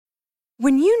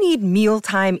When you need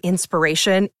mealtime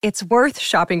inspiration, it's worth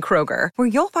shopping Kroger, where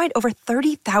you'll find over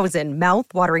 30,000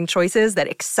 mouth-watering choices that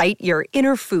excite your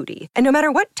inner foodie. And no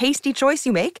matter what tasty choice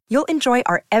you make, you'll enjoy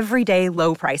our everyday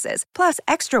low prices, plus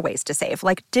extra ways to save,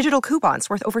 like digital coupons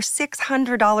worth over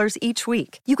 $600 each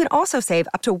week. You can also save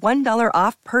up to $1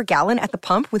 off per gallon at the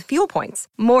pump with fuel points.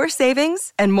 More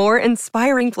savings and more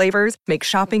inspiring flavors make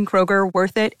shopping Kroger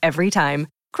worth it every time.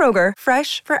 Kroger,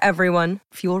 fresh for everyone.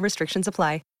 Fuel restrictions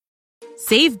apply.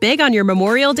 Save big on your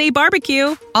Memorial Day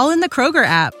barbecue, all in the Kroger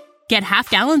app. Get half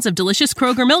gallons of delicious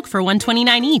Kroger milk for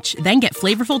 $1.29 each. Then get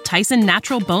flavorful Tyson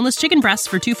natural boneless chicken breasts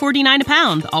for $2.49 a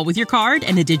pound, all with your card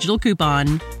and a digital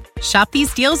coupon. Shop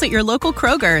these deals at your local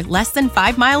Kroger, less than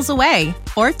 5 miles away.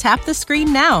 Or tap the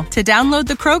screen now to download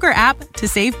the Kroger app to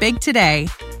save big today.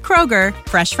 Kroger,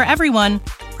 fresh for everyone.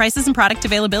 Prices and product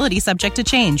availability subject to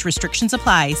change. Restrictions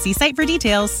apply. See site for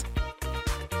details.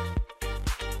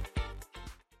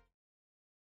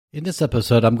 In this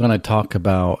episode, I'm going to talk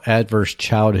about adverse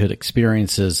childhood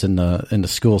experiences in the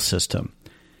school system.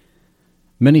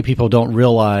 Many people don't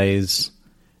realize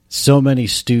so many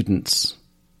students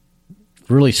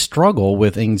really struggle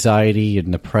with anxiety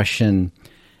and depression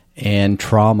and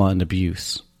trauma and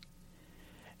abuse.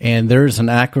 And there's an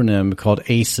acronym called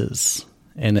ACEs,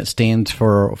 and it stands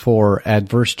for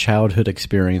Adverse Childhood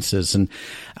Experiences. And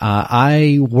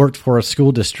I worked for a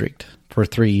school district for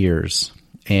 3 years.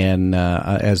 And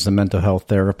as a mental health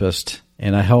therapist,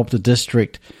 and I helped the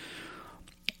district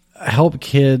help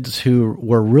kids who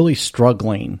were really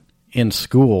struggling in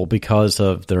school because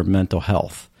of their mental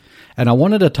health. And I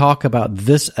wanted to talk about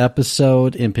this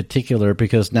episode in particular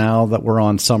because now that we're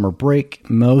on summer break,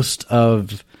 most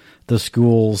of the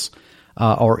schools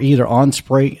are either on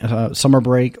summer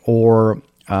break or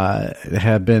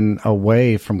have been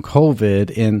away from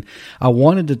COVID. And I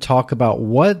wanted to talk about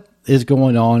what is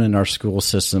going on in our school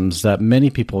systems that many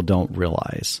people don't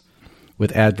realize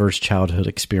with adverse childhood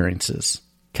experiences.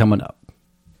 Coming up.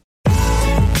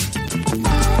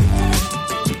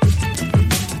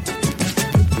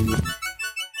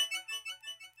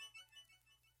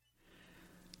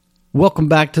 Welcome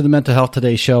back to the Mental Health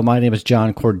Today show. My name is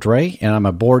John Cordray, and I'm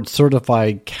a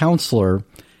board-certified counselor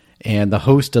and the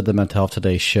host of the Mental Health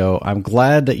Today show. I'm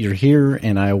glad that you're here,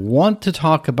 and I want to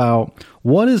talk about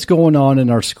what is going on in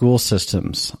our school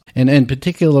systems, and in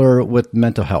particular with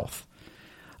mental health.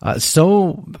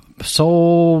 So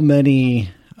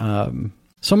many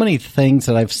things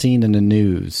that I've seen in the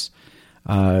news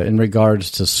in regards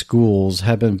to schools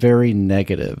have been very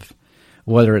negative.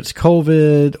 Whether it's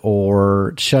COVID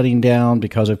or shutting down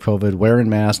because of COVID, wearing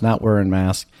masks, not wearing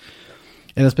masks.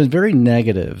 And it's been very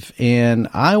negative. And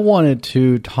I wanted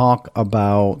to talk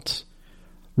about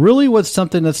really what's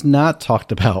something that's not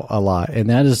talked about a lot, and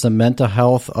that is the mental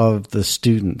health of the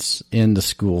students in the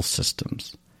school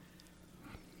systems.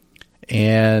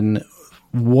 And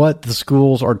what the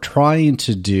schools are trying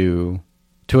to do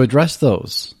to address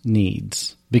those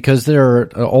needs. Because there are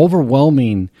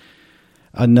overwhelming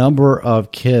a number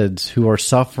of kids who are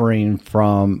suffering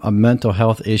from a mental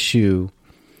health issue,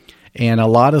 and a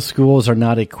lot of schools are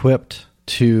not equipped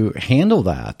to handle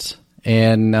that.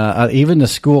 And even the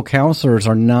school counselors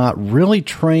are not really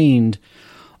trained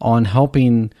on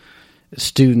helping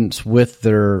students with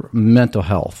their mental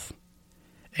health.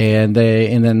 And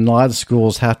then a lot of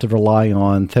schools have to rely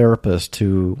on therapists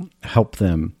to help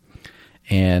them,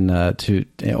 and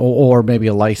or maybe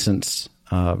a licensed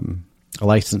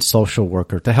social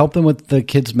worker to help them with the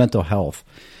kids' mental health.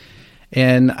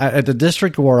 And at the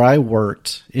district where I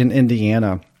worked in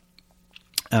Indiana,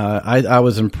 I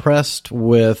was impressed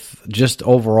with just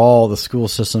overall the school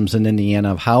systems in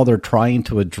Indiana of how they're trying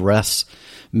to address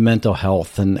mental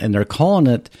health, and they're calling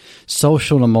it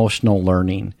social and emotional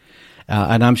learning.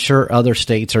 And I'm sure other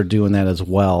states are doing that as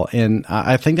well. And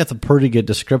I think that's a pretty good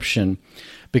description,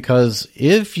 because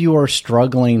if you are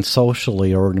struggling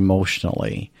socially or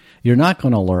emotionally, you're not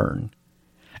going to learn.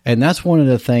 And that's one of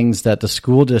the things that the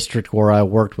school district where I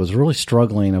worked was really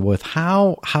struggling with.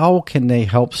 How can they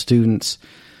help students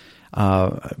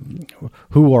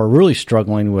who are really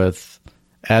struggling with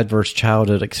adverse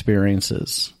childhood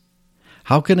experiences?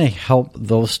 How can they help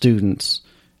those students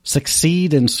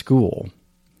succeed in school?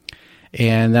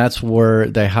 And that's where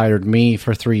they hired me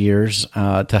for 3 years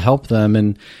to help them.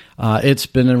 And it's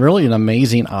been really an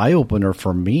amazing eye-opener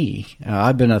for me.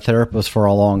 I've been a therapist for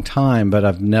a long time, but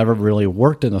I've never really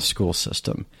worked in a school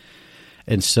system.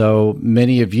 And so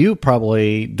many of you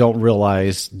probably don't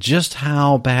realize just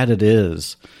how bad it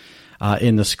is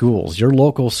in the schools. Your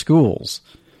local schools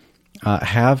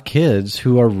have kids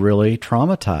who are really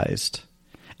traumatized,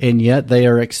 and yet they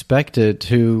are expected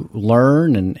to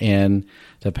learn and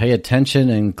to pay attention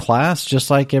in class just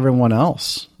like everyone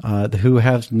else who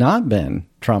have not been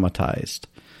traumatized.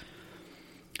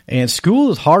 And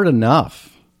school is hard enough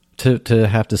to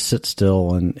have to sit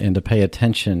still and to pay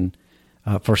attention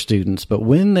for students. But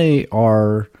when they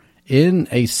are in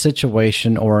a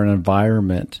situation or an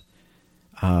environment,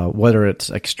 whether it's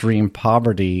extreme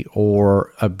poverty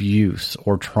or abuse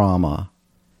or trauma,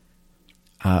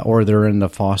 or they're in the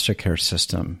foster care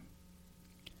system,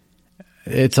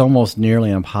 it's almost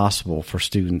nearly impossible for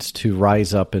students to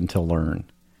rise up and to learn.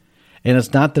 And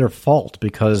it's not their fault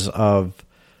because of,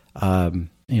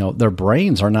 their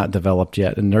brains are not developed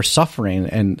yet and they're suffering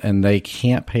and they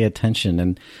can't pay attention.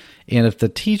 And if the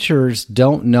teachers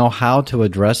don't know how to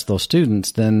address those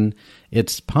students, then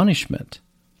it's punishment.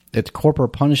 It's corporal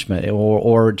punishment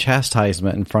or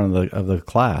chastisement in front of the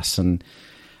class. And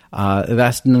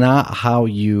that's not how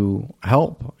you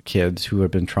help kids who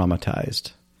have been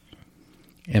traumatized.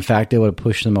 In fact, it would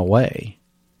push them away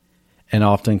and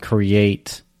often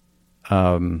create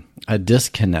a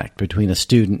disconnect between a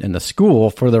student and the school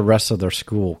for the rest of their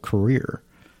school career.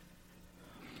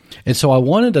 And so I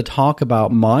wanted to talk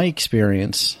about my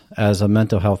experience as a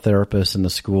mental health therapist in the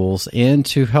schools and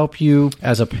to help you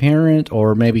as a parent,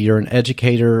 or maybe you're an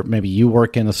educator, maybe you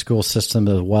work in a school system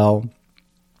as well,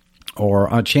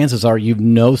 or chances are you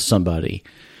know somebody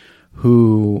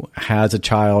who has a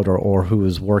child or who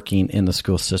is working in the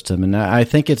school system. And I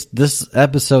think this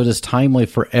episode is timely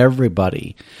for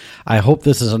everybody. I hope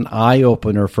this is an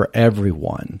eye-opener for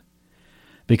everyone.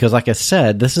 Because like I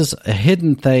said, this is a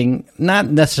hidden thing, not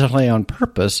necessarily on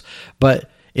purpose,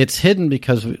 but it's hidden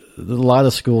because a lot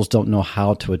of schools don't know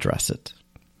how to address it.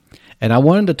 And I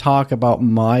wanted to talk about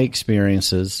my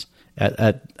experiences at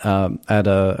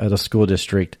a school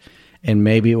district, and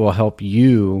maybe it will help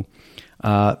you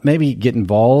maybe get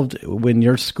involved in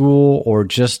your school, or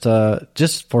just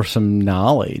for some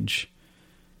knowledge.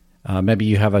 Maybe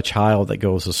you have a child that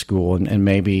goes to school, and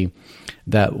maybe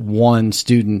that one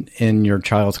student in your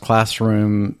child's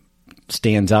classroom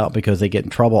stands out because they get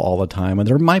in trouble all the time. And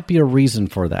there might be a reason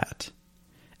for that.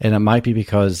 And it might be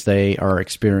because they are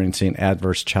experiencing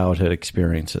adverse childhood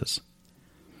experiences.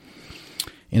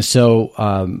 And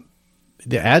so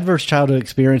the adverse childhood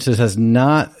experiences is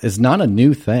not a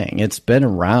new thing. It's been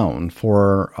around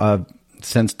for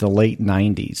since the late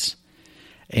 90s.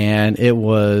 And it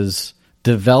was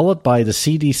developed by the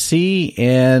CDC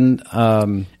and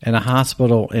a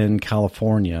hospital in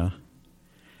California,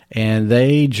 and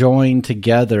they joined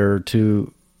together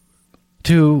to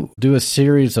do a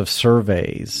series of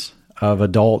surveys of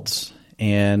adults.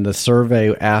 And the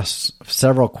survey asked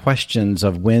several questions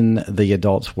of when the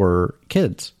adults were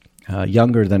kids,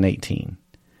 younger than 18.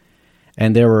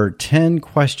 And there were 10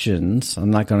 questions. I'm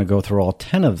not going to go through all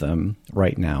 10 of them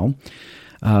right now,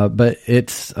 but it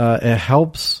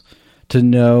helps to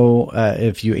know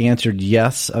if you answered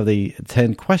yes of the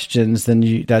 10 questions,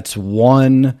 then that's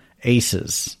 1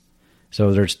 ACEs.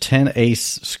 So there's 10 ACE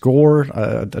score,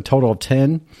 a total of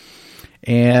 10.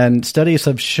 And studies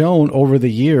have shown over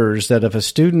the years that if a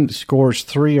student scores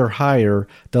 3 or higher,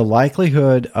 the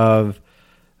likelihood of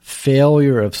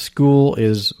failure of school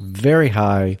is very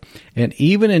high, and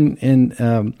even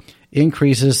in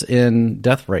increases in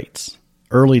death rates,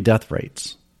 early death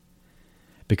rates,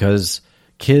 because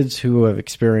kids who have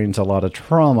experienced a lot of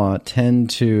trauma tend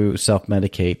to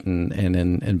self-medicate and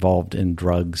involved in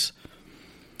drugs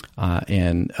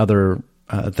and other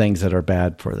things that are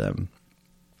bad for them.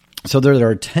 So there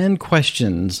are 10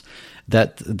 questions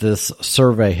that this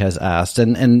survey has asked.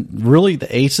 And really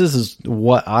the ACEs is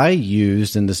what I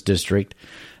used in this district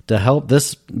to help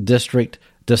this district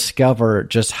discover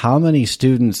just how many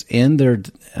students in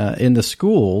the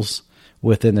schools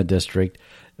within the district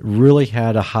really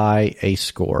had a high ACE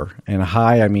score. And a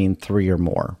high, I mean 3 or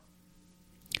more.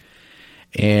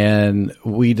 And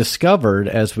we discovered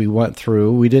as we went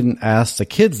through, we didn't ask the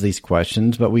kids these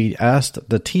questions, but we asked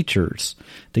the teachers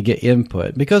to get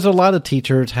input, because a lot of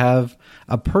teachers have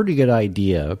a pretty good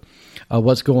idea of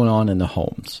what's going on in the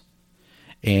homes,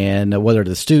 and whether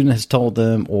the student has told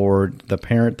them or the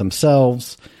parent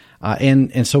themselves.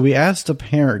 And so we asked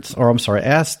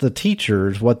asked the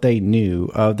teachers what they knew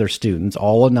of their students,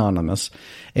 all anonymous,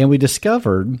 and we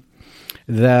discovered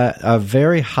that a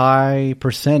very high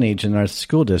percentage in our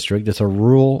school district, it's a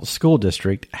rural school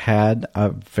district, had a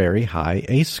very high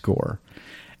ACE score.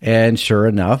 And sure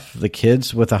enough, the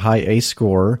kids with a high ACE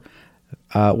score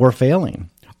were failing,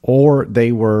 or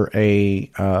they were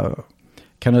kind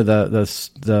of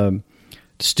the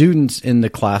students in the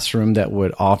classroom that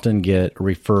would often get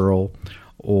referral,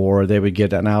 or they would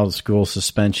get an out-of-school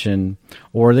suspension,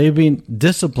 or they'd be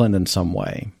disciplined in some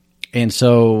way. And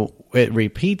so it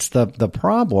repeats the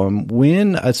problem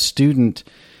when a student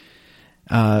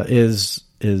is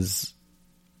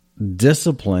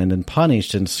disciplined and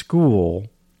punished in school,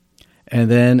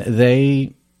 and then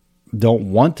they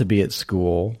don't want to be at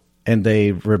school and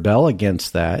they rebel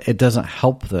against that. It doesn't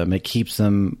help them. It keeps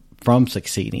them from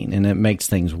succeeding, and it makes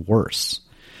things worse.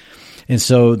 And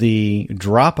so the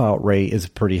dropout rate is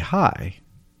pretty high.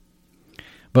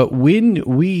 But when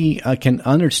we can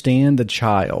understand the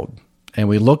child and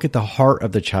we look at the heart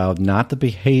of the child, not the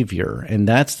behavior, and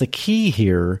that's the key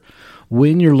here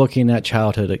when you're looking at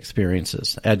childhood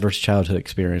experiences, adverse childhood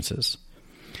experiences.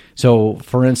 So,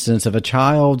 for instance, if a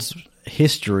child's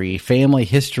history, family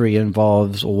history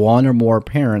involves one or more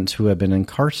parents who have been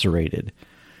incarcerated,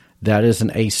 that is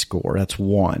an ACE score. That's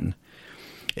 1.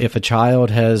 If a child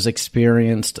has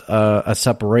experienced a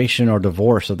separation or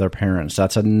divorce of their parents,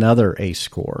 that's another ACE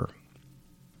score.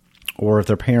 Or if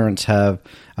their parents have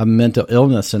a mental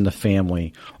illness in the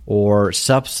family or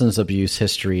substance abuse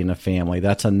history in the family,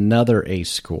 that's another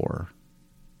ACE score.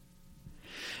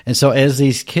 And so as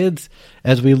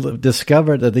we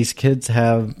discovered that these kids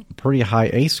have pretty high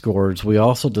ACE scores, we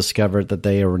also discovered that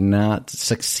they are not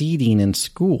succeeding in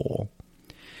school.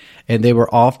 And they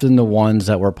were often the ones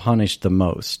that were punished the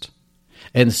most.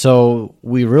 And so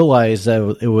we realized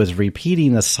that it was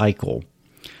repeating the cycle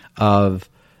of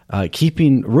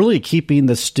keeping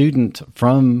the student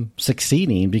from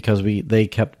succeeding because they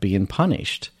kept being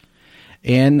punished.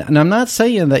 And I'm not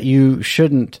saying that you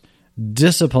shouldn't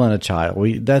discipline a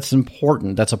child. That's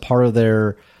important. That's a part of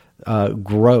their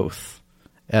growth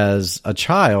as a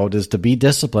child, is to be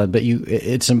disciplined. But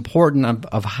it's important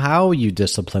of how you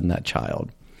discipline that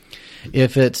child.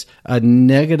 If it's a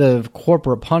negative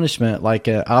corporate punishment like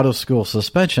an out-of-school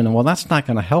suspension, well, that's not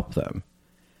going to help them,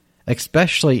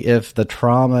 especially if the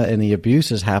trauma and the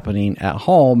abuse is happening at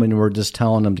home and we're just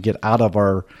telling them to get out of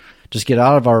our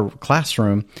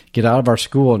classroom, get out of our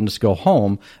school, and just go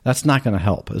home. That's not going to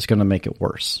help. It's going to make it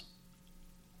worse.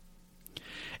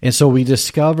 And so we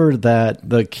discovered that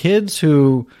the kids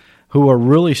who are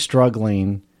really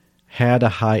struggling had a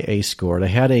high ACE score. They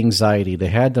had anxiety, they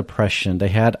had depression, they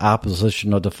had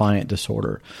oppositional defiant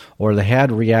disorder, or they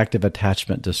had reactive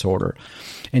attachment disorder.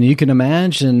 And you can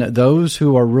imagine those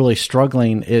who are really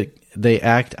struggling, they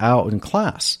act out in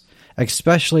class,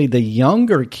 especially the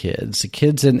younger kids, the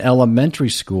kids in elementary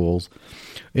schools.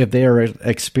 If they are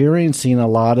experiencing a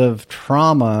lot of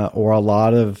trauma or a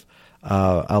lot of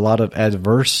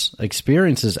adverse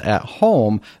experiences at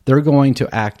home, they're going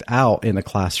to act out in the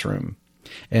classroom.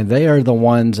 And they are the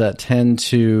ones that tend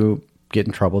to get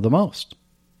in trouble the most.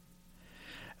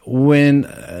 When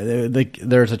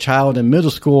there's a child in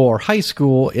middle school or high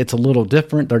school, it's a little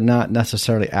different. They're not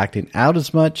necessarily acting out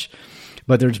as much,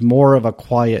 but there's more of a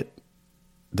quiet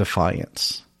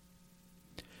defiance.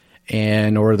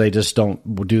 Or they just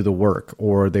don't do the work,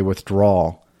 or they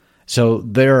withdraw. So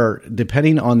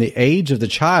depending on the age of the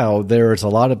child, there is a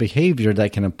lot of behavior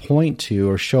that can point to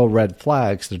or show red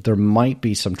flags that there might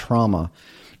be some trauma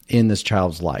in this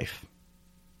child's life.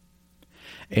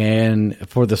 And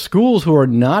for the schools who are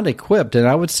not equipped, and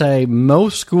I would say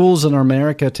most schools in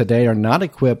America today are not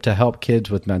equipped to help kids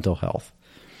with mental health.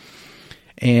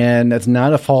 And it's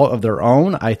not a fault of their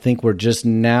own. I think we're just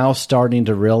now starting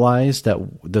to realize that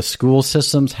the school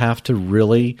systems have to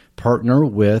really partner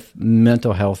with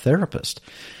mental health therapists.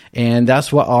 And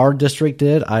that's what our district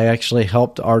did. I actually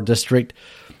helped our district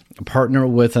partner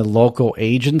with a local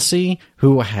agency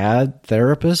who had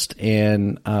therapists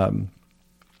and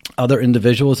other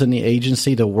individuals in the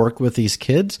agency to work with these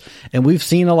kids. And we've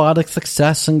seen a lot of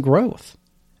success and growth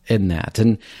in that.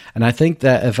 And I think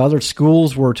that if other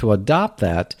schools were to adopt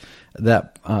that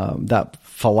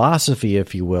philosophy,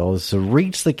 if you will, is to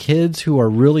reach the kids who are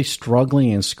really struggling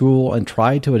in school and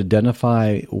try to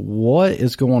identify what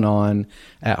is going on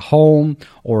at home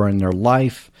or in their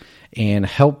life and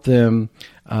help them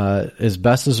as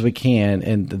best as we can,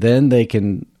 and then they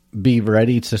can be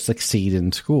ready to succeed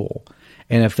in school.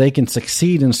 And if they can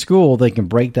succeed in school, they can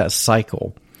break that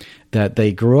cycle that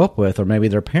they grew up with, or maybe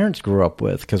their parents grew up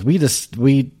with. Because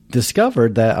we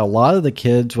discovered that a lot of the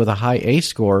kids with a high ACE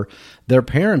score, their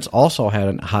parents also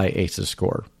had a high ACE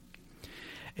score.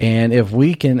 And if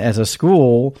we can, as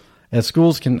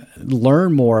schools can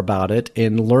learn more about it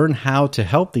and learn how to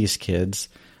help these kids,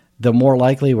 the more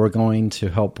likely we're going to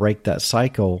help break that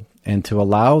cycle and to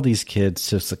allow these kids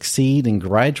to succeed and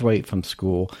graduate from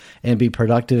school and be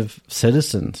productive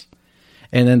citizens.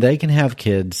 And then they can have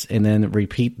kids and then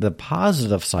repeat the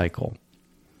positive cycle.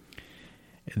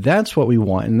 That's what we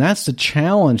want. And that's the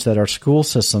challenge that our school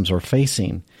systems are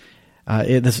facing.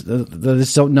 They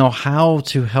just don't know how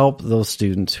to help those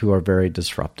students who are very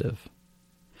disruptive.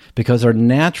 Because our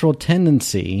natural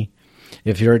tendency,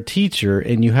 if you're a teacher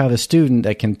and you have a student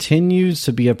that continues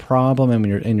to be a problem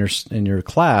in your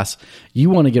class, you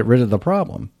want to get rid of the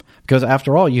problem. Because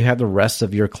after all, you have the rest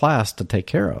of your class to take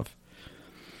care of.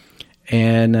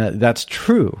 And that's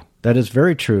true. That is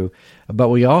very true. But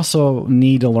we also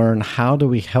need to learn, how do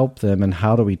we help them, and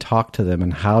how do we talk to them,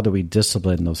 and how do we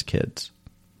discipline those kids?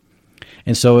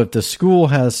 And so if the school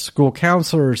has school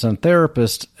counselors and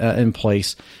therapists in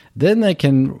place, then they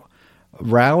can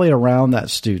rally around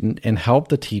that student and help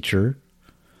the teacher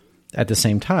at the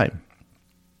same time.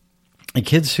 And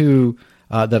kids who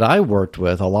that I worked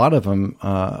with, a lot of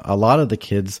the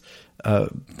kids,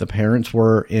 the parents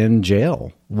were in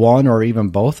jail, one or even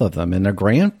both of them, and their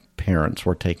grandparents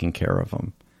were taking care of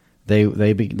them.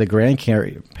 The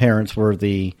grandparents were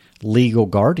the legal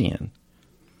guardian.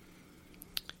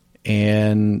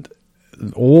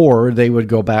 Or they would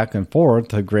go back and forth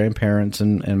to grandparents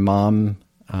and mom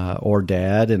or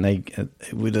dad, and a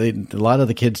lot of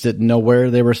the kids didn't know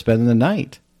where they were spending the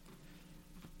night.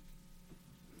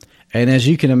 And as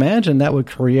you can imagine, that would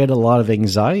create a lot of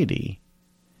anxiety.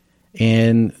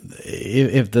 And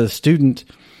if the student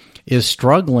is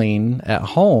struggling at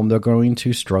home, they're going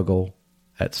to struggle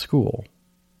at school.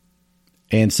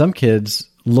 And some kids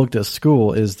looked at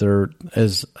school as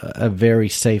a very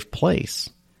safe place,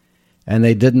 and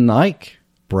they didn't like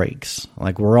breaks.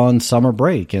 Like, we're on summer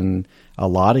break, and a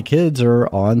lot of kids are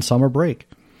on summer break.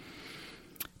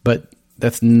 But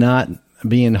that's not,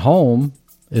 being home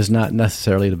is not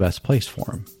necessarily the best place for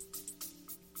them.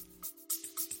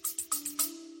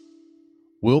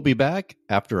 We'll be back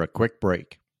after a quick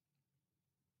break.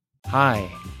 Hi,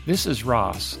 this is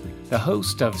Ross, the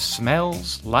host of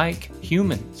Smells Like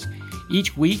Humans.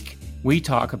 Each week, we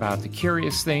talk about the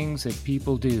curious things that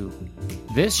people do.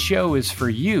 This show is for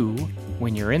you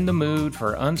when you're in the mood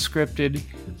for unscripted,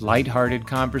 lighthearted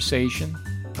conversation,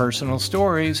 personal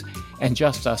stories, and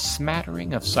just a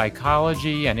smattering of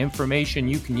psychology and information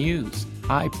you can use.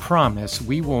 I promise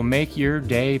we will make your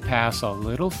day pass a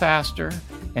little faster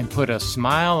and put a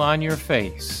smile on your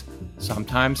face.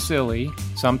 Sometimes silly,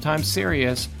 sometimes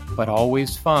serious, but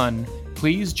always fun.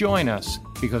 Please join us,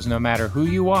 because no matter who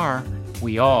you are,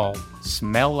 we all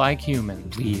smell like human.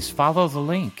 Please follow the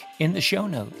link in the show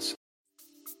notes.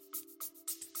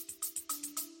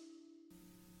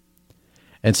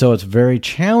 And so it's very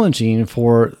challenging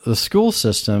for the school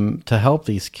system to help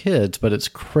these kids, but it's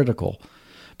critical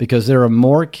because there are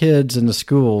more kids in the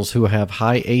schools who have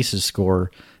high ACEs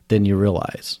score than you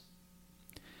realize.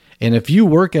 And if you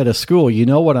work at a school, you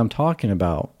know what I'm talking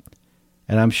about.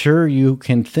 And I'm sure you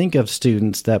can think of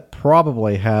students that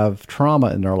probably have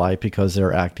trauma in their life because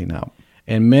they're acting out.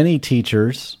 And many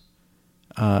teachers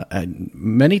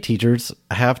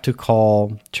have to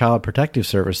call Child Protective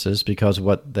Services because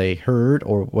what they heard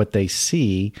or what they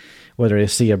see, whether they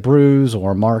see a bruise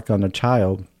or a mark on a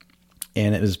child,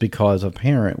 and it was because a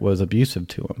parent was abusive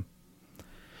to them.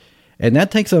 And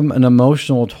that takes an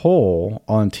emotional toll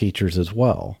on teachers as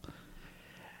well.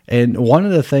 And one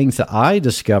of the things that I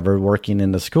discovered working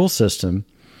in the school system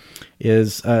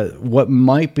is what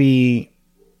might be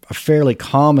fairly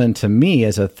common to me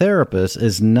as a therapist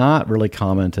is not really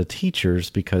common to teachers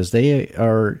because they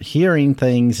are hearing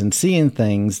things and seeing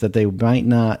things that they might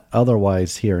not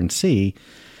otherwise hear and see.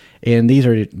 And these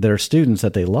are their students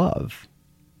that they love.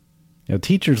 You know,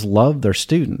 teachers love their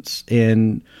students.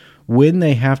 And when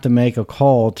they have to make a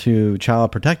call to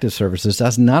Child Protective Services,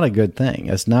 that's not a good thing.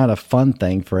 It's not a fun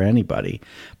thing for anybody,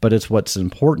 but it's what's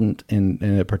important and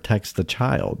it protects the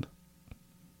child.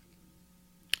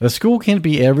 The school can't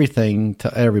be everything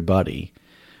to everybody,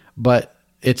 but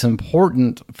it's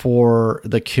important for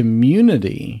the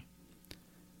community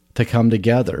to come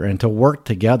together and to work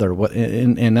together.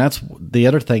 And that's the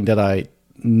other thing that I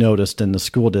noticed in the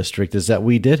school district is that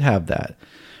we did have that.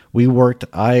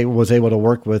 I was able to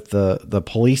work with the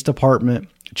police department,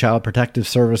 Child Protective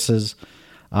Services,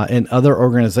 and other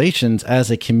organizations as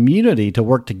a community to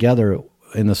work together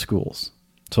in the schools.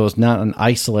 So it's not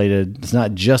it's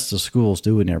not just the schools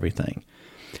doing everything.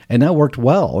 And that worked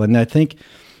well. And I think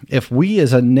if we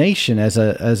as a nation, as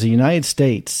a United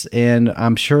States, and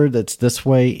I'm sure that's this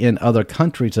way in other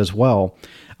countries as well,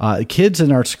 kids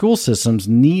in our school systems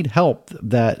need help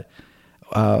that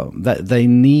they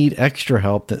need extra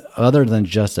help other than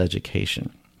just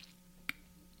education.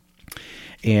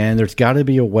 And there's got to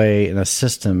be a way and a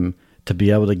system to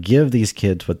be able to give these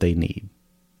kids what they need.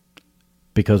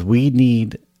 Because we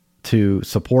need to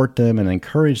support them and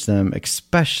encourage them,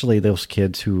 especially those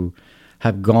kids who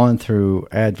have gone through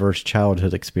adverse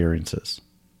childhood experiences.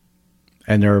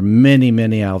 And there are many,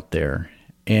 many out there.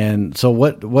 And so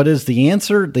what is the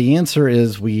answer? The answer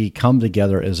is we come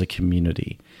together as a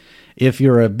community. If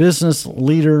you're a business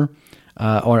leader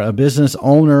or a business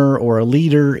owner or a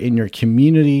leader in your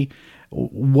community,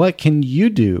 what can you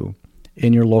do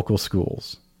in your local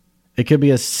schools? It could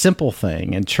be a simple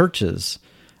thing in churches.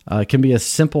 It can be a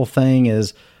simple thing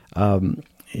as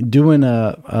doing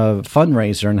a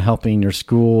fundraiser and helping your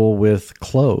school with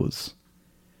clothes.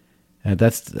 And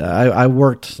I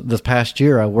worked this past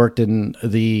year. I worked in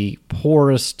the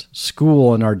poorest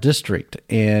school in our district,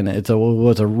 and it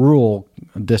was a rural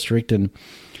district, and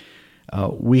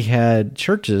we had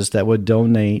churches that would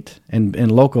donate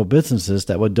and local businesses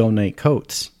that would donate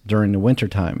coats during the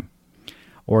wintertime,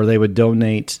 or they would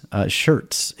donate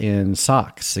shirts and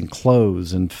socks and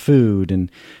clothes and food.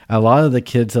 And a lot of the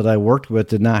kids that I worked with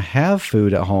did not have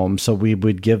food at home, so we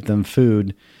would give them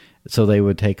food so they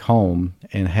would take home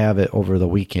and have it over the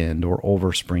weekend or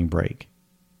over spring break.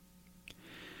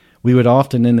 We would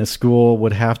often in the school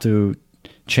would have to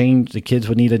change, the kids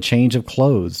would need a change of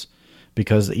clothes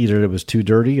because either it was too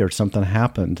dirty or something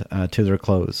happened to their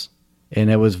clothes.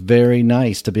 And it was very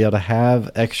nice to be able to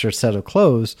have extra set of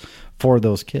clothes for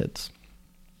those kids.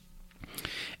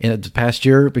 And the past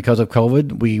year, because of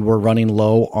COVID, we were running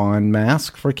low on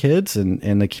masks for kids,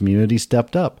 and the community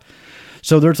stepped up.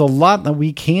 So there's a lot that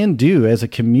we can do as a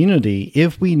community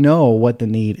if we know what the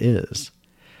need is.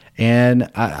 And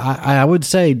I would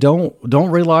say don't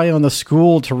rely on the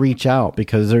school to reach out,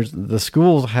 because the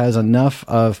school has enough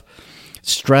of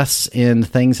stress in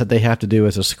things that they have to do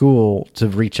as a school to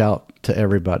reach out to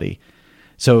everybody.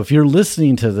 So if you're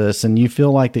listening to this and you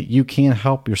feel like that you can't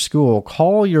help your school,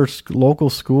 call your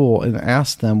local school and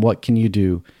ask them, what can you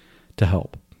do to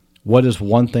help? What is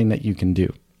one thing that you can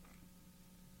do?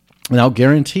 And I'll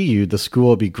guarantee you the school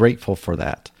will be grateful for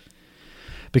that.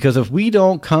 Because if we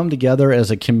don't come together as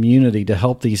a community to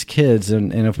help these kids,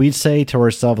 and if we say to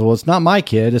ourselves, well, it's not my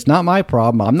kid, it's not my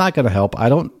problem, I'm not going to help, I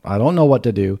don't know what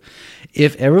to do.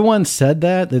 If everyone said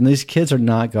that, then these kids are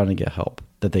not going to get help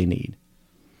that they need.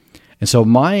 And so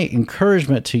my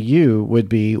encouragement to you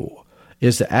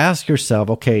is to ask yourself,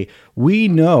 okay, we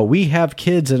know we have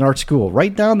kids in our school.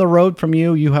 Right down the road from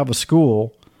you, you have a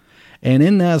school. And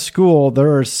in that school,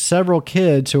 there are several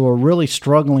kids who are really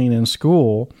struggling in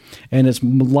school, and it's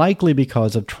likely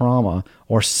because of trauma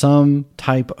or some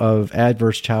type of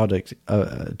adverse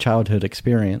childhood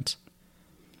experience.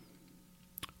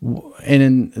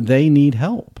 And they need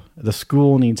help. The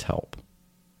school needs help.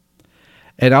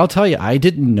 And I'll tell you, I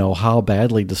didn't know how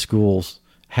badly the schools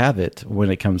have it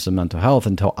when it comes to mental health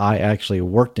until I actually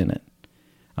worked in it.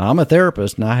 I'm a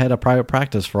therapist, and I had a private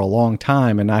practice for a long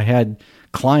time, and I had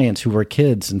clients who were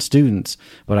kids and students,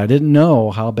 but I didn't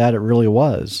know how bad it really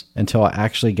was until I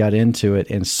actually got into it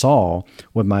and saw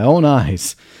with my own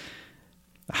eyes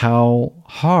how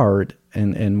hard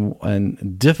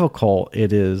and difficult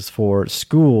it is for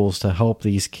schools to help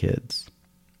these kids.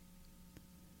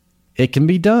 It can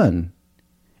be done.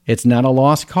 It's not a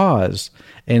lost cause.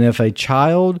 And if a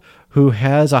child who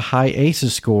has a high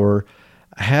ACEs score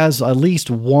has at least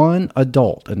one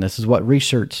adult, and this is what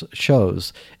research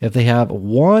shows, if they have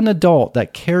one adult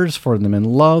that cares for them and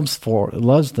loves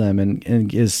them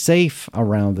and is safe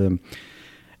around them,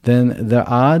 then the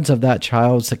odds of that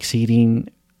child succeeding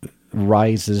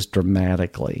rises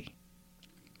dramatically.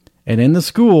 And in the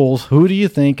schools, who do you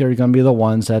think are going to be the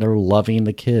ones that are loving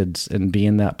the kids and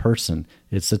being that person?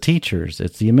 It's the teachers,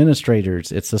 it's the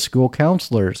administrators, it's the school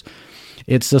counselors,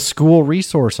 it's the school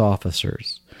resource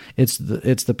officers. It's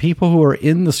the people who are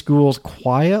in the schools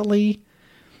quietly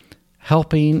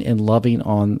helping and loving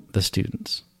on the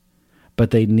students.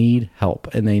 But they need help,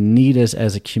 and they need us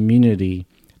as a community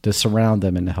to surround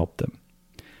them and to help them.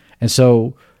 And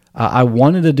so I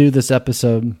wanted to do this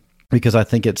episode because I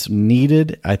think it's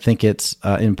needed. I think it's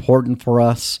important for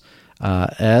us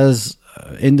as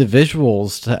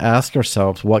individuals to ask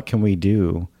ourselves, what can we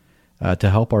do to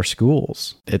help our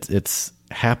schools? It's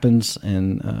happens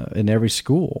in every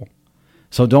school.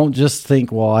 So don't just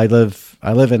think, well, I live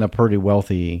in a pretty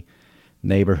wealthy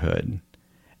neighborhood,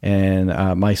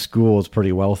 and my school is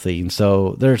pretty wealthy, and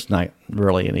so there's not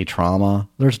really any trauma.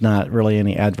 There's not really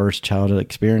any adverse childhood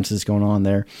experiences going on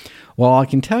there. Well, I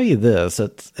can tell you this: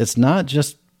 it's not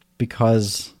just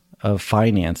because of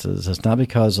finances. It's not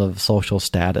because of social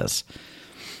status.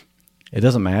 It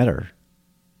doesn't matter.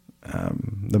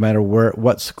 No matter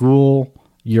what school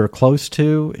you're close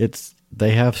to,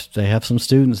 they have some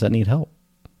students that need help.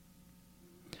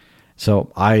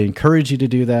 So I encourage you to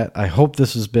do that. I hope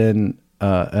this has been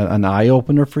an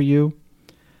eye-opener for you.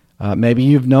 Maybe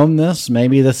you've known this.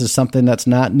 Maybe this is something that's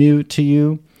not new to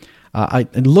you.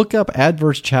 And look up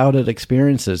adverse childhood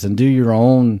experiences and do your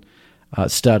own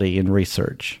study and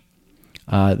research.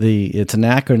 It's an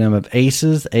acronym of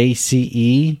ACEs,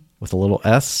 ACE, with a little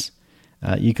S.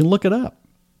 You can look it up.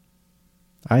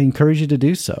 I encourage you to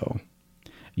do so.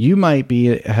 You might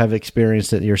have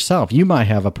experienced it yourself. You might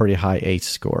have a pretty high ACE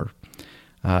score.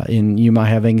 And you might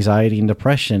have anxiety and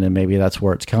depression, and maybe that's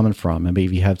where it's coming from. And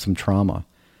maybe you have some trauma.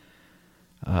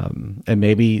 And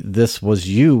maybe this was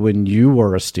you when you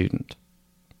were a student.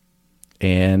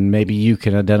 And maybe you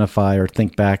can identify or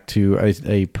think back to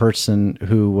a person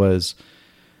who was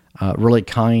really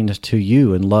kind to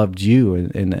you and loved you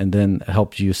and then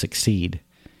helped you succeed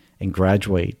and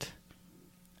graduate.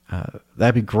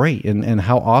 That'd be great. And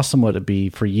how awesome would it be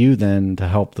for you then to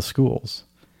help the schools?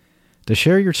 To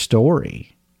share your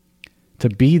story, to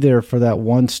be there for that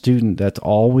one student that's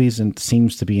always and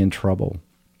seems to be in trouble.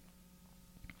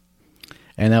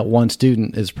 And that one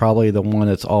student is probably the one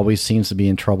that's always seems to be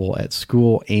in trouble at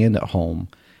school and at home.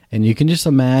 And you can just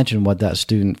imagine what that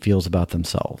student feels about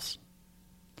themselves.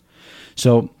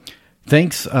 So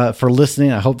thanks for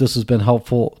listening. I hope this has been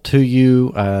helpful to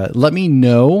you. Let me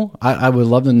know. I would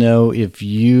love to know if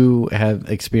you have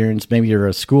experienced, maybe you're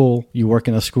a school, you work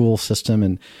in a school system,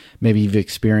 and maybe you've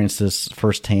experienced this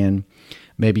firsthand.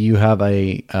 Maybe you have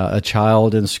a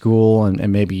child in school,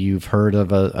 and maybe you've heard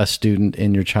of a student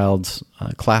in your child's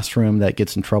classroom that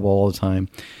gets in trouble all the time.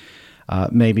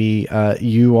 Maybe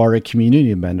you are a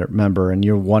community member and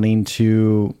you're wanting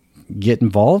to get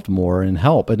involved more and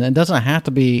help. And it doesn't have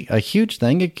to be a huge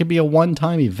thing. It could be a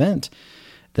one-time event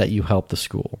that you help the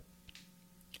school.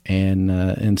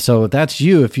 And so if that's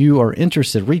you, if you are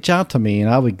interested, reach out to me and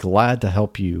I'll be glad to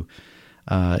help you,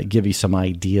 give you some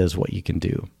ideas what you can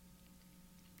do.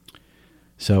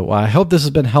 So I hope this has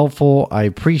been helpful. I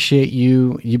appreciate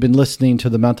you. You've been listening to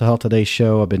the Mental Health Today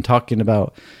show. I've been talking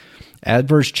about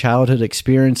adverse childhood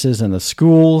experiences in the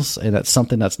schools, and that's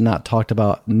something that's not talked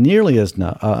about nearly as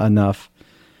enough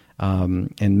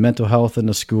in mental health in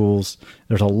the schools.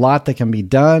 There's a lot that can be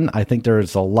done. I think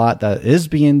there's a lot that is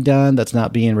being done that's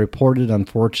not being reported,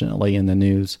 unfortunately, in the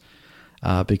news,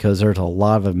 because there's a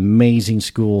lot of amazing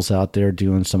schools out there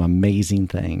doing some amazing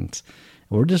things.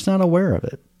 We're just not aware of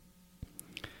it.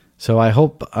 So I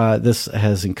hope this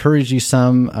has encouraged you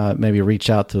some. Maybe reach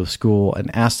out to a school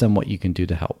and ask them what you can do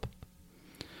to help.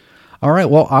 All right,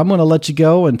 well, I'm going to let you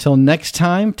go. Until next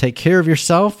time, take care of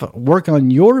yourself, work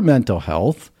on your mental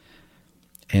health,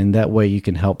 and that way you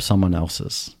can help someone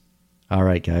else's. All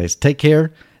right, guys, take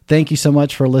care. Thank you so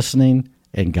much for listening,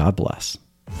 and God bless.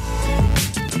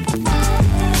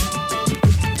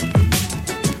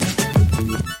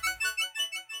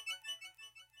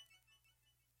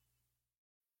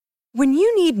 When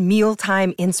you need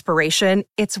mealtime inspiration,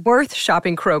 it's worth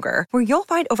shopping Kroger, where you'll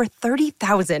find over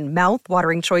 30,000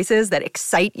 mouth-watering choices that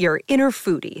excite your inner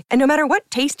foodie. And no matter what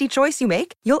tasty choice you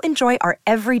make, you'll enjoy our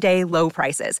everyday low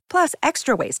prices, plus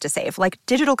extra ways to save, like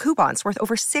digital coupons worth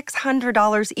over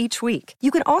 $600 each week. You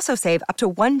can also save up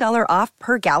to $1 off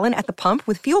per gallon at the pump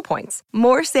with fuel points.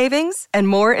 More savings and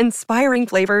more inspiring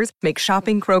flavors make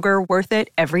shopping Kroger worth it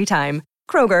every time.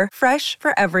 Kroger, fresh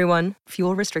for everyone.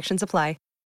 Fuel restrictions apply.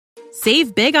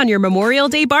 Save big on your Memorial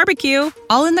Day barbecue,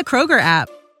 all in the Kroger app.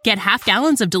 Get half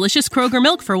gallons of delicious Kroger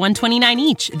milk for $1.29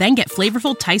 each. Then get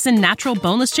flavorful Tyson natural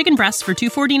boneless chicken breasts for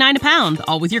 $2.49 a pound,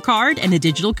 all with your card and a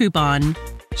digital coupon.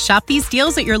 Shop these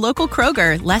deals at your local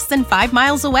Kroger, less than 5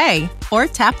 miles away. Or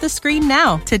tap the screen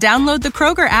now to download the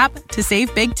Kroger app to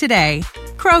save big today.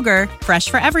 Kroger, fresh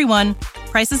for everyone.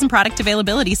 Prices and product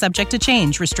availability subject to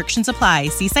change. Restrictions apply.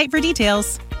 See site for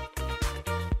details.